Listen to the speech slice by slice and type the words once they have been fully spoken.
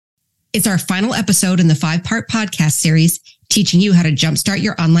It's our final episode in the 5-part podcast series, teaching you how to jumpstart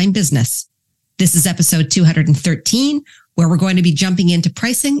your online business. This is episode 213, where we're going to be jumping into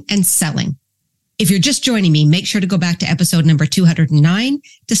pricing and selling. If you're just joining me, make sure to go back to episode number 209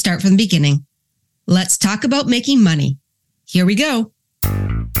 to start from the beginning. Let's talk about making money. Here we go.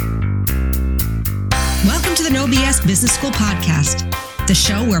 Welcome to the No BS Business School podcast, the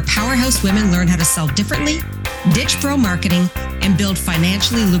show where powerhouse women learn how to sell differently, ditch bro marketing, and build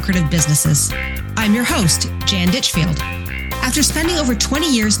financially lucrative businesses. I'm your host, Jan Ditchfield. After spending over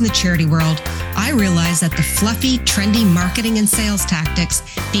 20 years in the charity world, I realized that the fluffy, trendy marketing and sales tactics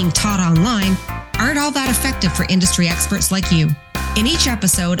being taught online aren't all that effective for industry experts like you. In each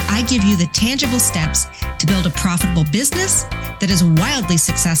episode, I give you the tangible steps to build a profitable business that is wildly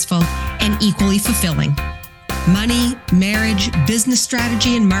successful and equally fulfilling. Money, marriage, business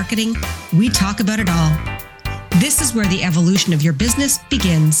strategy, and marketing, we talk about it all. This is where the evolution of your business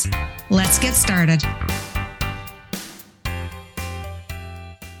begins. Let's get started.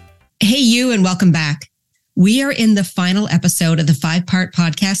 Hey, you, and welcome back. We are in the final episode of the 5-part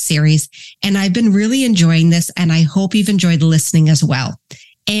podcast series, and I've been really enjoying this, and I hope you've enjoyed listening as well,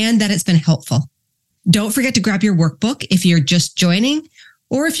 and that it's been helpful. Don't forget to grab your workbook if you're just joining,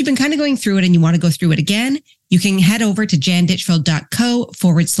 or if you've been kind of going through it and you want to go through it again, you can head over to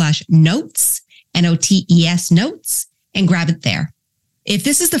janditchfield.co/notes, NOTES notes, and grab it there. If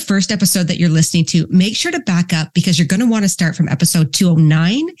this is the first episode that you're listening to, make sure to back up because you're going to want to start from episode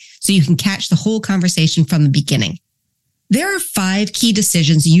 209 so you can catch the whole conversation from the beginning. There are 5 key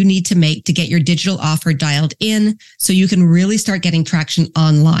decisions you need to make to get your digital offer dialed in so you can really start getting traction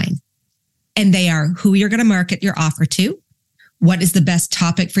online. And they are who you're going to market your offer to, what is the best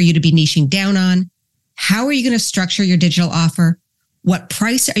topic for you to be niching down on, how are you going to structure your digital offer, what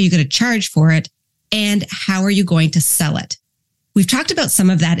price are you going to charge for it, and how are you going to sell it? We've talked about some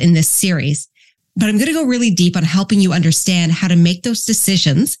of that in this series, but I'm going to go really deep on helping you understand how to make those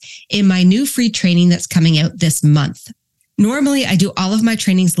decisions in my new free training that's coming out this month. Normally, I do all of my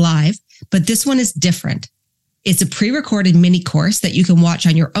trainings live, but this one is different. It's a pre-recorded mini course that you can watch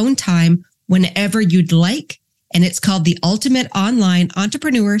on your own time whenever you'd like, and it's called the Ultimate Online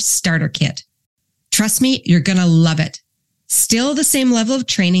Entrepreneur Starter Kit. Trust me, you're going to love it. Still the same level of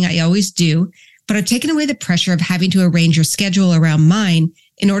training I always do, but I've taken away the pressure of having to arrange your schedule around mine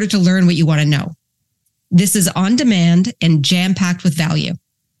in order to learn what you want to know. This is on demand and jam-packed with value.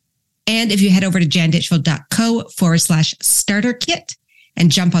 And if you head over to janditchfield.co/starter kit and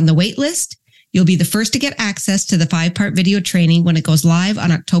jump on the wait list, you'll be the first to get access to the 5-part video training when it goes live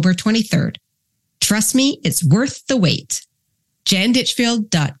on October 23rd. Trust me, it's worth the wait.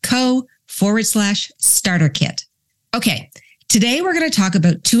 janditchfield.co/starter kit. Okay. Today, we're going to talk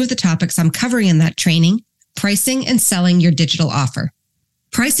about 2 of the topics I'm covering in that training, pricing and selling your digital offer.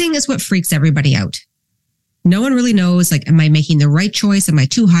 Pricing is what freaks everybody out. No one really knows, am I making the right choice? Am I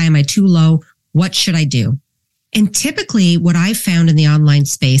too high? Am I too low? What should I do? And typically, what I've found in the online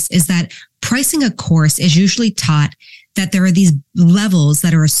space is that pricing a course is usually taught that there are these levels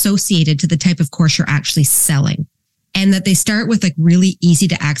that are associated to the type of course you're actually selling, and that they start with really easy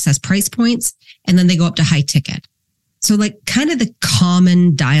to access price points, and then they go up to high ticket. So kind of the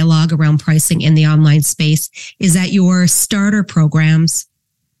common dialogue around pricing in the online space is that your starter programs,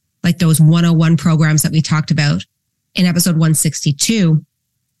 like those 101 programs that we talked about in episode 162,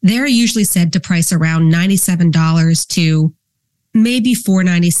 they're usually said to price around $97 to maybe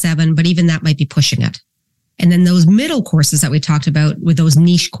 $497, but even that might be pushing it. And then those middle courses that we talked about with those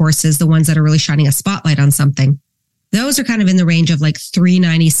niche courses, the ones that are really shining a spotlight on something, those are kind of in the range of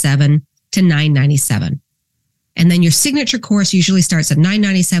 $397 to $997. And then your signature course usually starts at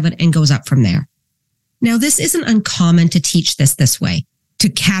 $997 and goes up from there. Now, this isn't uncommon to teach this way, to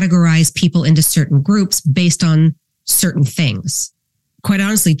categorize people into certain groups based on certain things. Quite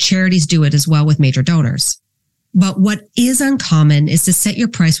honestly, charities do it as well with major donors. But what is uncommon is to set your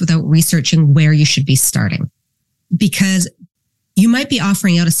price without researching where you should be starting. Because you might be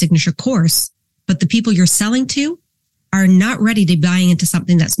offering out a signature course, but the people you're selling to are not ready to be buying into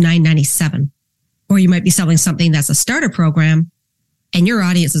something that's $997. Or you might be selling something that's a starter program and your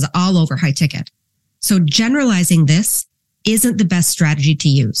audience is all over high ticket. So generalizing this isn't the best strategy to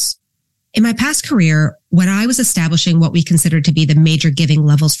use. In my past career, when I was establishing what we considered to be the major giving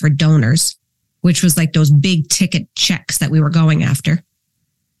levels for donors, which was those big ticket checks that we were going after,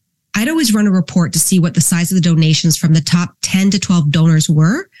 I'd always run a report to see what the size of the donations from the top 10 to 12 donors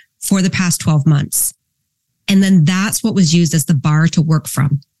were for the past 12 months. And then that's what was used as the bar to work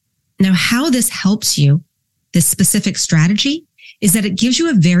from. Now, how this helps you, this specific strategy, is that it gives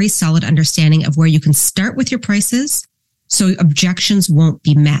you a very solid understanding of where you can start with your prices so objections won't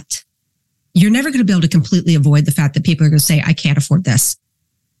be met. You're never going to be able to completely avoid the fact that people are going to say, I can't afford this.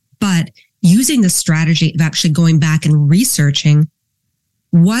 But using the strategy of actually going back and researching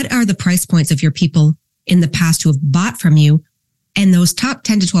what are the price points of your people in the past who have bought from you, and those top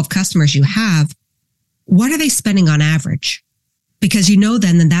 10 to 12 customers you have, what are they spending on average? Because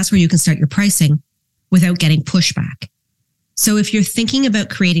then that's where you can start your pricing without getting pushback. So if you're thinking about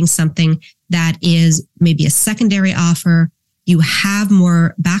creating something that is maybe a secondary offer, you have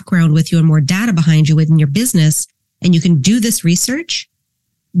more background with you and more data behind you within your business, and you can do this research,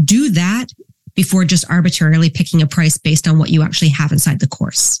 do that before just arbitrarily picking a price based on what you actually have inside the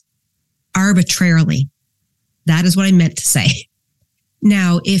course. Arbitrarily. That is what I meant to say.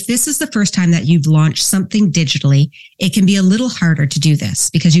 Now, if this is the first time that you've launched something digitally, it can be a little harder to do this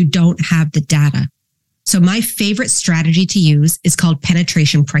because you don't have the data. So my favorite strategy to use is called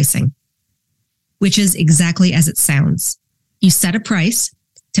penetration pricing, which is exactly as it sounds. You set a price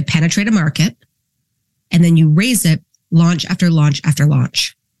to penetrate a market, and then you raise it launch after launch after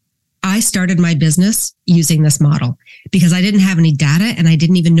launch. I started my business using this model because I didn't have any data and I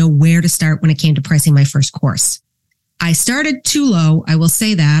didn't even know where to start when it came to pricing my first course. I started too low. I will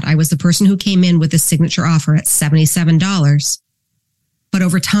say that. I was the person who came in with a signature offer at $77. But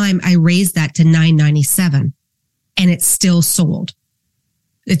over time, I raised that to $997 and it still sold.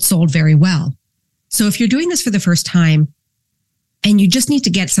 It sold very well. So if you're doing this for the first time and you just need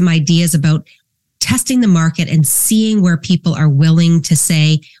to get some ideas about testing the market and seeing where people are willing to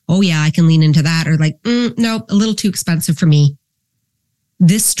say, oh yeah, I can lean into that, or like, nope, a little too expensive for me.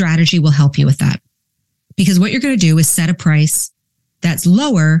 This strategy will help you with that. Because what you're going to do is set a price that's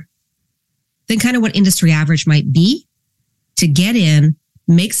lower than kind of what industry average might be to get in,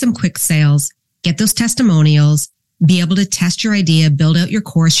 make some quick sales, get those testimonials, be able to test your idea, build out your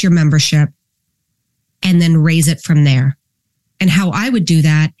course, your membership, and then raise it from there. And how I would do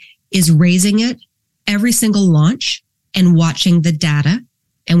that is raising it every single launch and watching the data.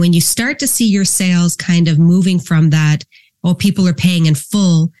 And when you start to see your sales kind of moving from that, oh, people are paying in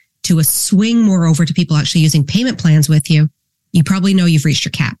full, to a swing more over to people actually using payment plans with you, you probably know you've reached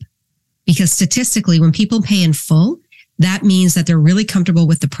your cap. Because statistically, when people pay in full, that means that they're really comfortable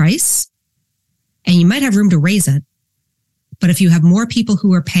with the price and you might have room to raise it. But if you have more people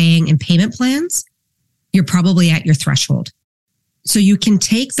who are paying in payment plans, you're probably at your threshold. So you can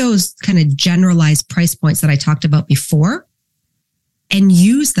take those kind of generalized price points that I talked about before and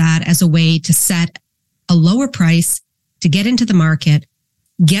use that as a way to set a lower price to get into the market,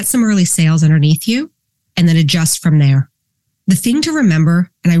 get some early sales underneath you, and then adjust from there. The thing to remember,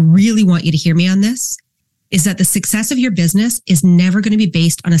 and I really want you to hear me on this, is that the success of your business is never going to be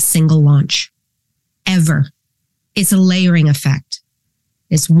based on a single launch. Ever. It's a layering effect.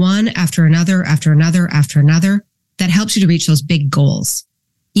 It's one after another, after another, after another that helps you to reach those big goals.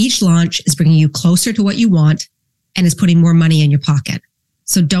 Each launch is bringing you closer to what you want and is putting more money in your pocket.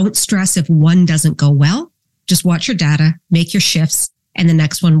 So don't stress if one doesn't go well. Just watch your data, make your shifts, and the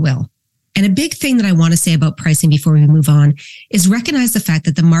next one will. And a big thing that I want to say about pricing before we move on is recognize the fact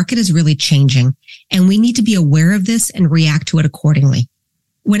that the market is really changing and we need to be aware of this and react to it accordingly.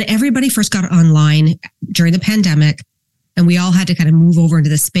 When everybody first got online during the pandemic and we all had to kind of move over into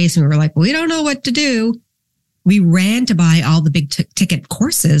this space and we were like, we don't know what to do. We ran to buy all the big ticket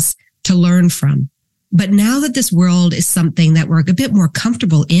courses to learn from. But now that this world is something that we're a bit more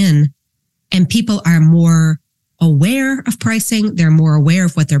comfortable in and people are more aware of pricing, they're more aware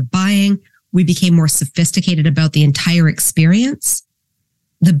of what they're buying, we became more sophisticated about the entire experience,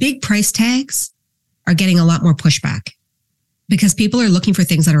 the big price tags are getting a lot more pushback because people are looking for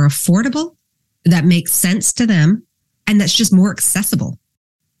things that are affordable, that make sense to them, and that's just more accessible.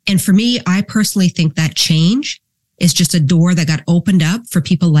 And for me, I personally think that change is just a door that got opened up for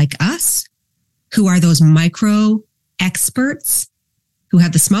people like us, who are those micro experts, who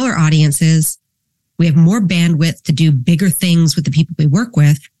have the smaller audiences. We have more bandwidth to do bigger things with the people we work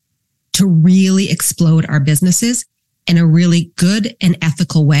with to really explode our businesses in a really good and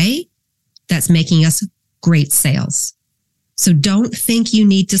ethical way that's making us great sales. So don't think you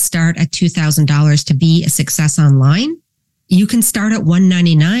need to start at $2,000 to be a success online. You can start at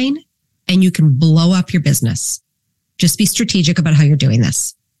 $199 and you can blow up your business. Just be strategic about how you're doing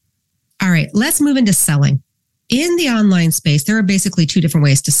this. All right, let's move into selling. In the online space, there are basically two different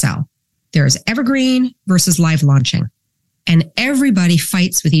ways to sell. There's evergreen versus live launching. And everybody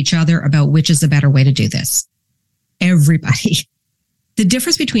fights with each other about which is the better way to do this. Everybody. The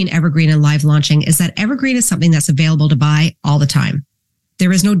difference between evergreen and live launching is that evergreen is something that's available to buy all the time.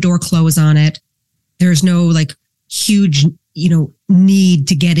 There is no door close on it. There's no like huge, need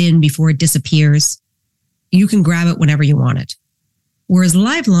to get in before it disappears. You can grab it whenever you want it. Whereas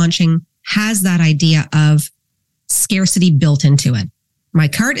live launching, has that idea of scarcity built into it. My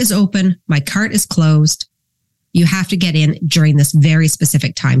cart is open. My cart is closed. You have to get in during this very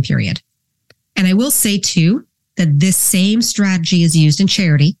specific time period. And I will say too, that this same strategy is used in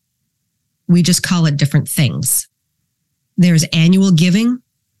charity. We just call it different things. There's annual giving,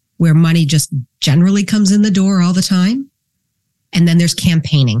 where money just generally comes in the door all the time. And then there's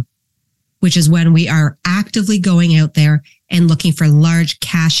campaigning, which is when we are actively going out there and looking for large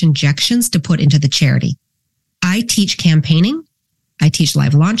cash injections to put into the charity. I teach campaigning. I teach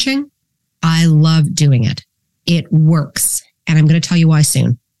live launching. I love doing it. It works. And I'm going to tell you why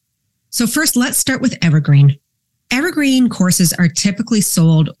soon. So first, let's start with Evergreen. Evergreen courses are typically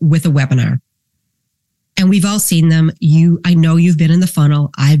sold with a webinar. And we've all seen them. I know you've been in the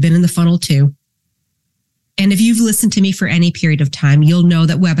funnel. I've been in the funnel too. And if you've listened to me for any period of time, you'll know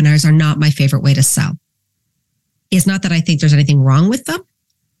that webinars are not my favorite way to sell. It's not that I think there's anything wrong with them.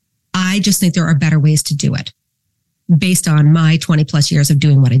 I just think there are better ways to do it based on my 20 plus years of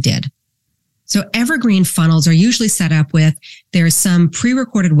doing what I did. So Evergreen funnels are usually set up with, there's some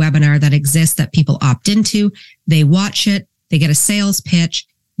pre-recorded webinar that exists that people opt into. They watch it. They get a sales pitch.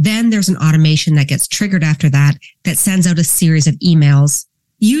 Then there's an automation that gets triggered after that sends out a series of emails,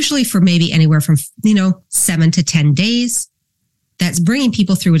 usually for maybe anywhere from, 7 to 10 days. That's bringing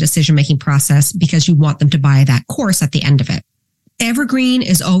people through a decision-making process because you want them to buy that course at the end of it. Evergreen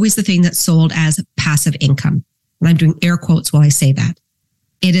is always the thing that's sold as passive income. And I'm doing air quotes while I say that.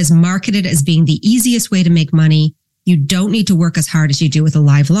 It is marketed as being the easiest way to make money. You don't need to work as hard as you do with a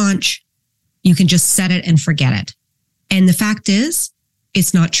live launch. You can just set it and forget it. And the fact is,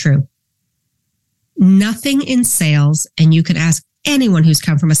 it's not true. Nothing in sales, and you can ask anyone who's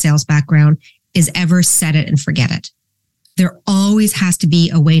come from a sales background, is ever set it and forget it. There always has to be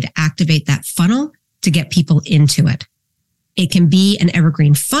a way to activate that funnel to get people into it. It can be an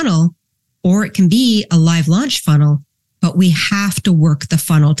evergreen funnel, or it can be a live launch funnel, but we have to work the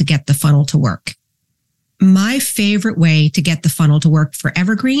funnel to get the funnel to work. My favorite way to get the funnel to work for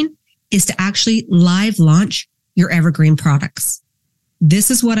Evergreen is to actually live launch your Evergreen products.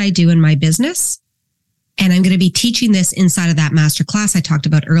 This is what I do in my business. And I'm going to be teaching this inside of that masterclass I talked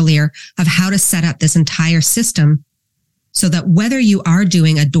about earlier of how to set up this entire system so that whether you are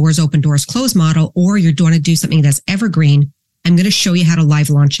doing a doors open, doors closed model, or you're going to do something that's Evergreen, I'm going to show you how to live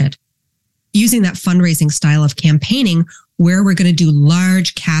launch it using that fundraising style of campaigning where we're going to do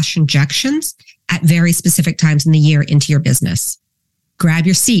large cash injections at very specific times in the year into your business. Grab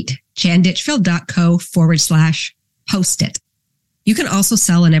your seat, janditchfield.co/post-it. You can also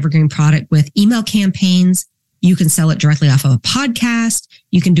sell an Evergreen product with email campaigns. You can sell it directly off of a podcast.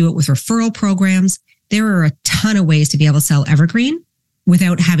 You can do it with referral programs. There are a ton of ways to be able to sell Evergreen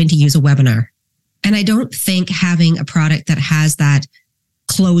without having to use a webinar. And I don't think having a product that has that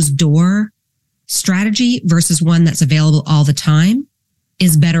closed door strategy versus one that's available all the time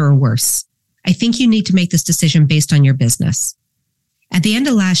is better or worse. I think you need to make this decision based on your business. At the end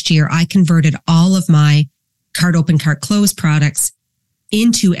of last year, I converted all of my cart open, cart closed products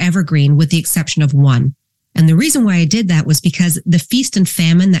into Evergreen with the exception of one. And the reason why I did that was because the feast and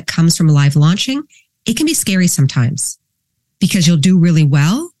famine that comes from live launching, it can be scary sometimes because you'll do really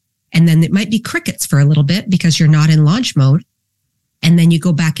well. And then it might be crickets for a little bit because you're not in launch mode. And then you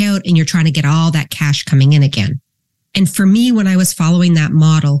go back out and you're trying to get all that cash coming in again. And for me, when I was following that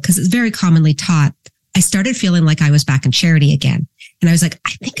model, because it's very commonly taught, I started feeling like I was back in charity again. And I was like,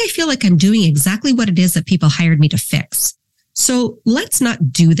 I think I feel like I'm doing exactly what it is that people hired me to fix. So let's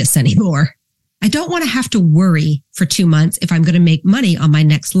not do this anymore. I don't want to have to worry for 2 months if I'm going to make money on my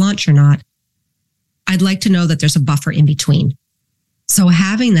next launch or not. I'd like to know that there's a buffer in between. So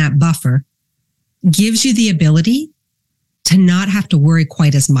having that buffer gives you the ability to not have to worry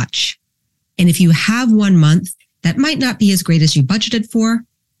quite as much. And if you have 1 month that might not be as great as you budgeted for,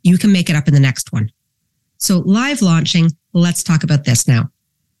 you can make it up in the next one. So live launching, let's talk about this now.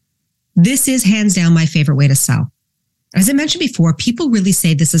 This is hands down my favorite way to sell. As I mentioned before, people really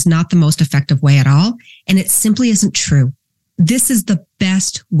say this is not the most effective way at all, and it simply isn't true. This is the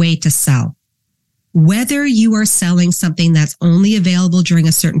best way to sell. Whether you are selling something that's only available during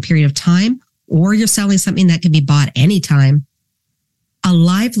a certain period of time, or you're selling something that can be bought anytime, a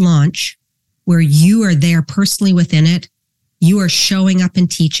live launch where you are there personally within it, you are showing up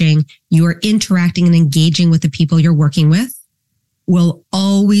and teaching, you are interacting and engaging with the people you're working with, will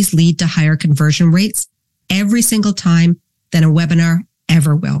always lead to higher conversion rates every single time than a webinar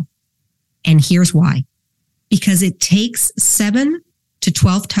ever will. And here's why. Because it takes 7 to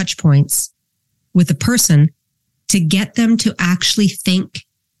 12 touch points with a person to get them to actually think,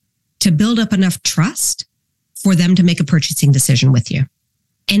 to build up enough trust for them to make a purchasing decision with you.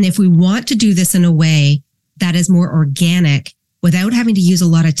 And if we want to do this in a way that is more organic without having to use a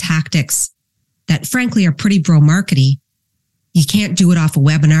lot of tactics that frankly are pretty bro-markety, you can't do it off a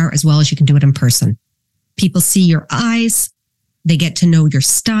webinar as well as you can do it in person. People see your eyes. They get to know your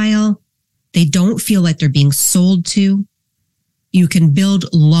style. They don't feel like they're being sold to. You can build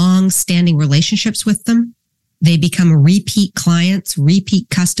long-standing relationships with them. They become repeat clients, repeat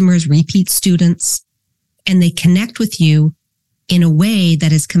customers, repeat students, and they connect with you in a way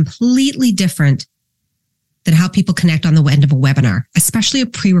that is completely different than how people connect on the end of a webinar, especially a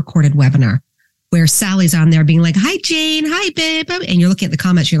pre-recorded webinar where Sally's on there being like, hi, Jane. Hi, babe. And you're looking at the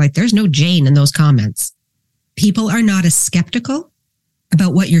comments. You're like, there's no Jane in those comments. People are not as skeptical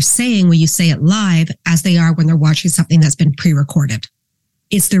about what you're saying when you say it live as they are when they're watching something that's been pre-recorded.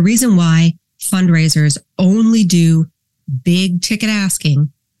 It's the reason why fundraisers only do big ticket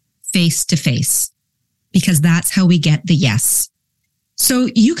asking face to face, because that's how we get the yes. So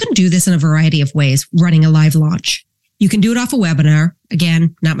you can do this in a variety of ways, running a live launch. You can do it off a webinar.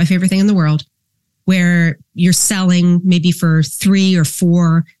 Again, not my favorite thing in the world, where you're selling maybe for 3 or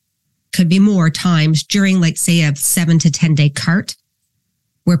 4, could be more times during, like, say, a 7 to 10 day cart,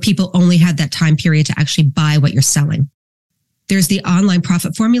 where people only had that time period to actually buy what you're selling. There's the online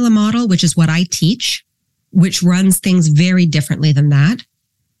profit formula model, which is what I teach, which runs things very differently than that,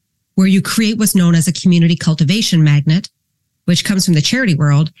 where you create what's known as a community cultivation magnet, which comes from the charity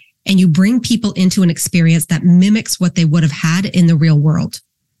world, and you bring people into an experience that mimics what they would have had in the real world.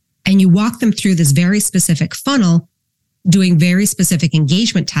 And you walk them through this very specific funnel, doing very specific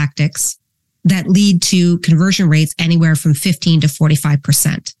engagement tactics that lead to conversion rates anywhere from 15 to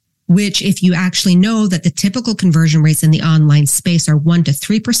 45%, which, if you actually know that the typical conversion rates in the online space are 1 to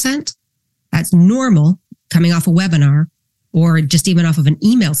 3%, that's normal coming off a webinar or just even off of an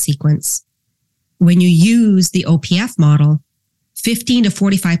email sequence. When you use the OPF model, 15 to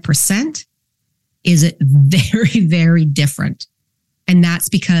 45% is very, very different. And that's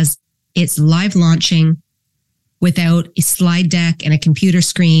because it's live launching without a slide deck and a computer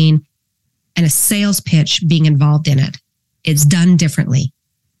screen and a sales pitch being involved in it. It's done differently.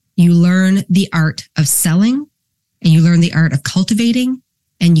 You learn the art of selling, and you learn the art of cultivating,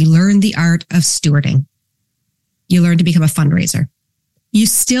 and you learn the art of stewarding. You learn to become a fundraiser. You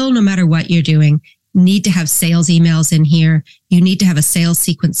still, no matter what you're doing, need to have sales emails in here. You need to have a sales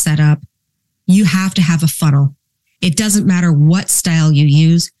sequence set up. You have to have a funnel. It doesn't matter what style you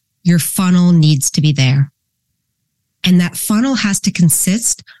use, your funnel needs to be there. And that funnel has to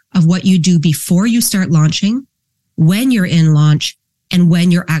consist of what you do before you start launching, when you're in launch, and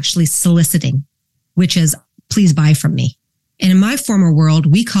when you're actually soliciting, which is, please buy from me. And in my former world,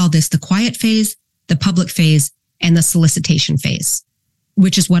 we call this the quiet phase, the public phase, and the solicitation phase,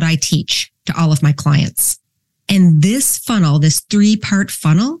 which is what I teach to all of my clients. And this funnel, this 3-part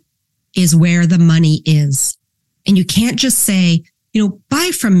funnel, is where the money is. And you can't just say,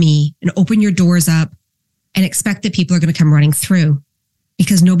 buy from me and open your doors up and expect that people are going to come running through,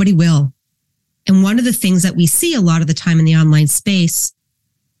 because nobody will. And one of the things that we see a lot of the time in the online space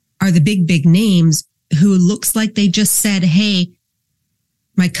are the big, big names who looks like they just said, hey,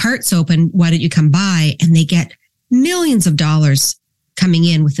 my cart's open. Why don't you come by? And they get millions of dollars coming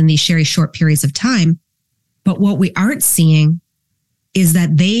in within these very short periods of time. But what we aren't seeing is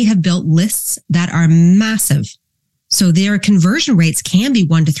that they have built lists that are massive. So their conversion rates can be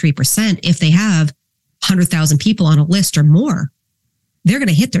 1 to 3% if they have 100,000 people on a list or more. They're going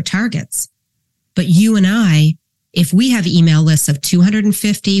to hit their targets. But you and I, if we have email lists of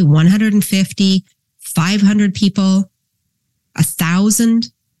 250, 150, 500 people,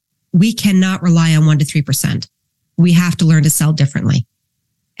 1,000, we cannot rely on 1 to 3%. We have to learn to sell differently.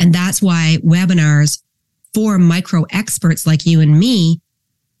 And that's why webinars for micro experts like you and me,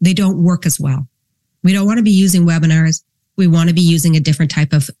 they don't work as well. We don't want to be using webinars. We want to be using a different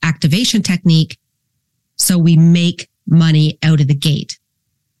type of activation technique so we make money out of the gate.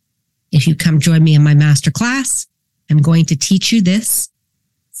 If you come join me in my masterclass, I'm going to teach you this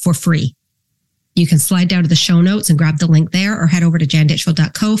for free. You can slide down to the show notes and grab the link there, or head over to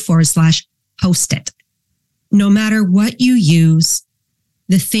janditchell.co/host it. No matter what you use,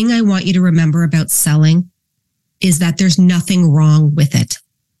 the thing I want you to remember about selling is that there's nothing wrong with it.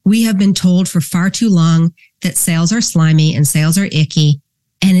 We have been told for far too long that sales are slimy and sales are icky,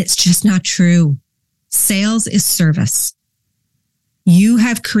 and it's just not true. Sales is service. You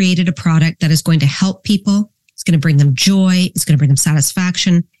have created a product that is going to help people. It's going to bring them joy. It's going to bring them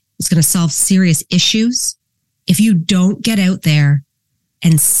satisfaction. It's going to solve serious issues. If you don't get out there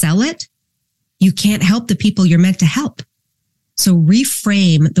and sell it, you can't help the people you're meant to help. So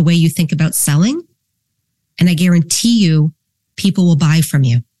reframe the way you think about selling, and I guarantee you, people will buy from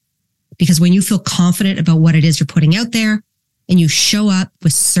you. Because when you feel confident about what it is you're putting out there and you show up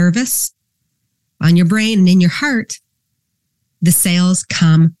with service on your brain and in your heart, the sales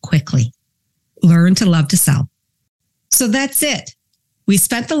come quickly. Learn to love to sell. So that's it. We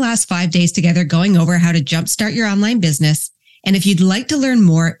spent the last 5 days together going over how to jumpstart your online business. And if you'd like to learn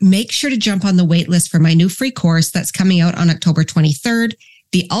more, make sure to jump on the wait list for my new free course that's coming out on October 23rd,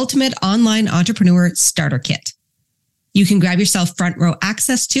 the Ultimate Online Entrepreneur Starter Kit. You can grab yourself front row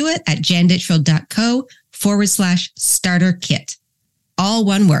access to it at janditchfield.co/starter kit. All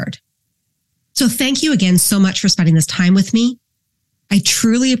one word. So thank you again so much for spending this time with me. I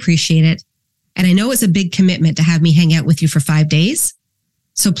truly appreciate it. And I know it's a big commitment to have me hang out with you for 5 days.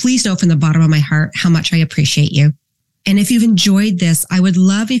 So please know from the bottom of my heart how much I appreciate you. And if you've enjoyed this, I would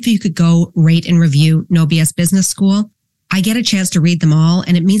love if you could go rate and review No BS Business School. I get a chance to read them all,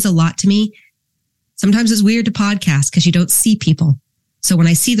 and it means a lot to me. Sometimes it's weird to podcast because you don't see people. So when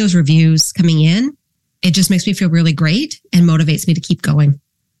I see those reviews coming in, it just makes me feel really great and motivates me to keep going.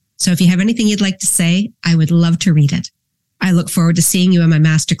 So if you have anything you'd like to say, I would love to read it. I look forward to seeing you in my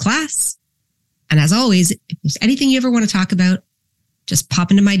masterclass. And as always, if there's anything you ever want to talk about, just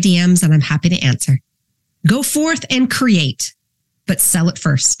pop into my DMs and I'm happy to answer. Go forth and create, but sell it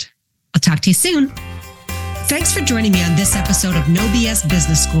first. I'll talk to you soon. Thanks for joining me on this episode of No BS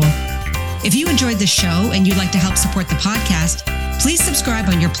Business School. If you enjoyed the show and you'd like to help support the podcast, please subscribe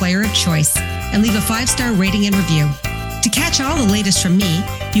on your player of choice and leave a 5-star rating and review. To catch all the latest from me,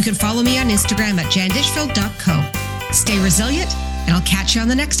 you can follow me on Instagram at janditchfield.co. Stay resilient, and I'll catch you on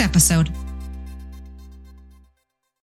the next episode.